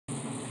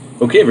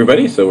Okay,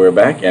 everybody, so we're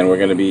back and we're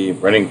going to be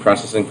running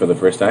processing for the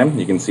first time.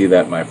 You can see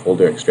that my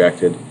folder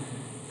extracted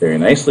very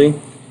nicely.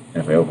 And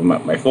if I open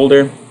up my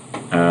folder,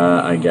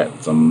 I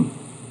get some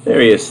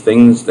various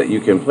things that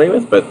you can play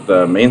with, but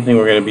the main thing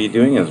we're going to be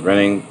doing is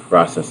running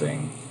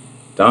processing.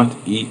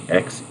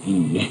 .exe.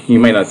 You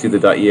might not see the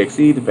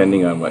 .exe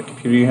depending on what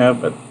computer you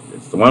have, but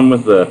it's the one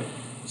with the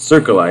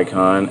circle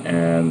icon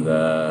and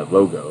the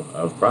logo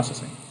of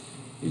processing.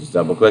 You just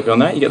double click on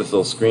that, you get this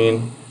little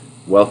screen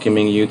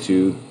welcoming you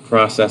to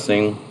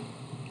processing,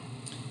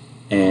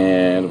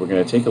 and we're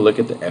going to take a look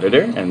at the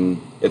editor,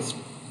 and it's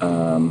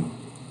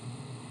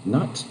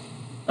not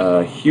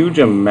a huge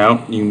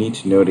amount you need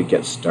to know to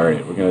get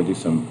started. We're going to do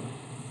some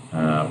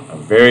a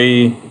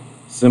very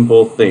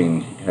simple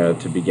thing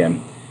to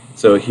begin.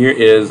 So here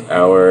is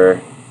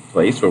our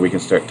place where we can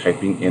start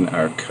typing in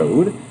our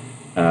code.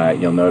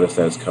 You'll notice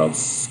that it's called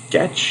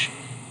Sketch.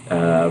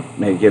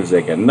 It gives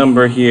like a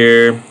number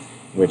here,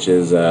 which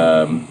is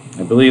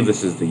I believe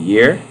this is the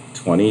year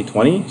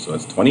 2020, so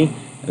it's 20,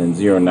 and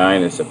then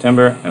 09 is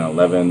September, and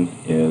 11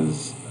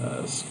 is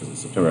because it's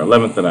September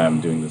 11th that I'm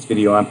doing this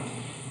video on.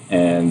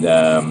 And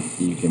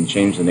you can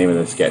change the name of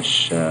the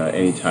sketch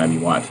anytime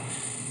you want.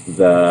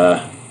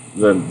 The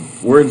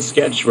word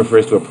sketch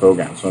refers to a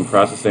program. So in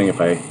processing, if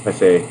I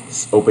say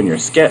open your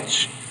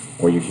sketch,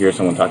 or you hear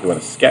someone talk about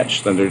a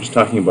sketch, then they're just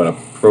talking about a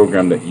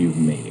program that you've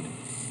made.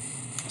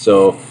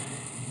 So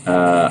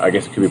I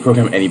guess it could be a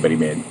program anybody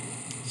made.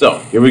 So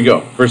here we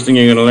go. First thing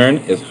you're going to learn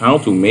is how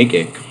to make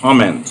a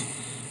comment.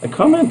 A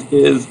comment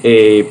is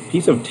a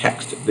piece of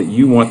text that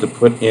you want to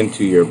put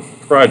into your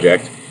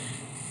project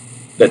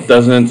that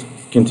doesn't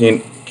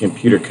contain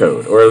computer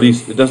code, or at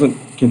least it doesn't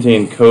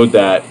contain code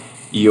that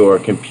your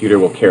computer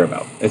will care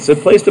about. It's a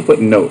place to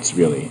put notes,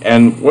 really.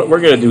 And what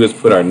we're going to do is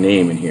put our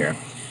name in here.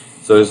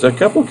 So there's a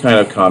couple kind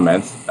of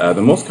comments.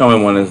 The most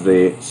common one is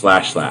the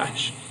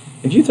 //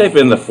 If you type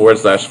in the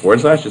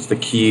 // it's the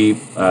key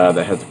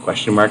that has the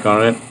question mark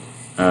on it.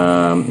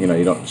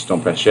 You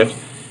don't press shift.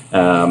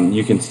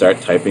 You can start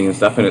typing and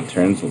stuff, and it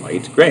turns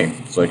light gray.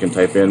 So I can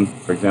type in,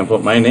 for example,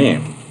 my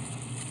name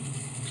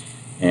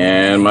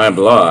and my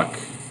block,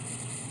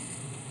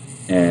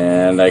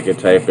 and I could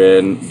type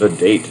in the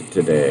date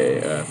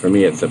today. For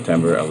me, it's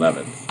September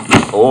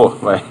 11th. Oh,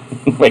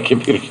 my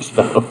computer just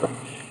fell over.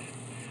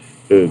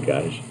 Oh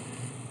gosh,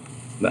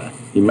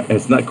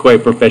 it's not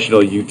quite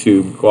professional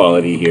YouTube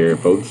quality here,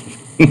 folks.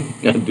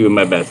 I'm doing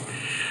my best.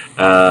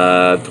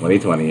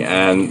 2020,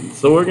 and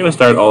so we're going to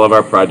start all of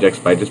our projects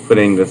by just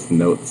putting this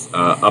notes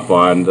up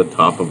on the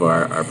top of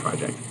our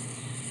project.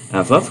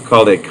 So that's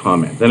called a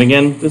comment. And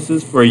again, this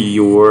is for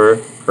your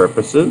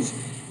purposes.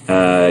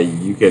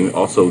 You can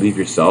also leave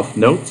yourself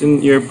notes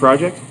in your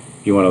project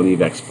if you want to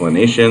leave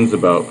explanations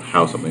about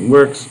how something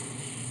works,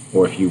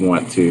 or if you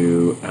want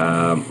to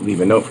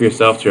leave a note for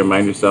yourself to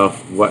remind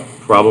yourself what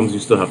problems you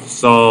still have to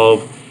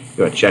solve.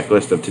 You have a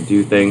checklist of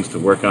to-do things to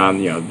work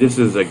on. This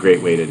is a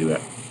great way to do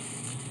it.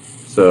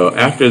 So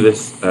after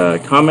this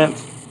comment,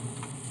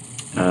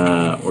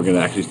 we're going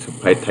to actually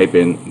type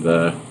in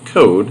the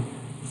code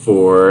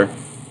for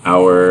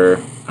our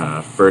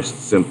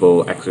first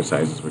simple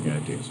exercises we're going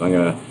to do. So I'm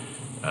going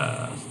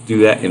to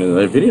do that in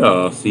another video.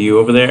 I'll see you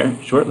over there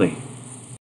shortly.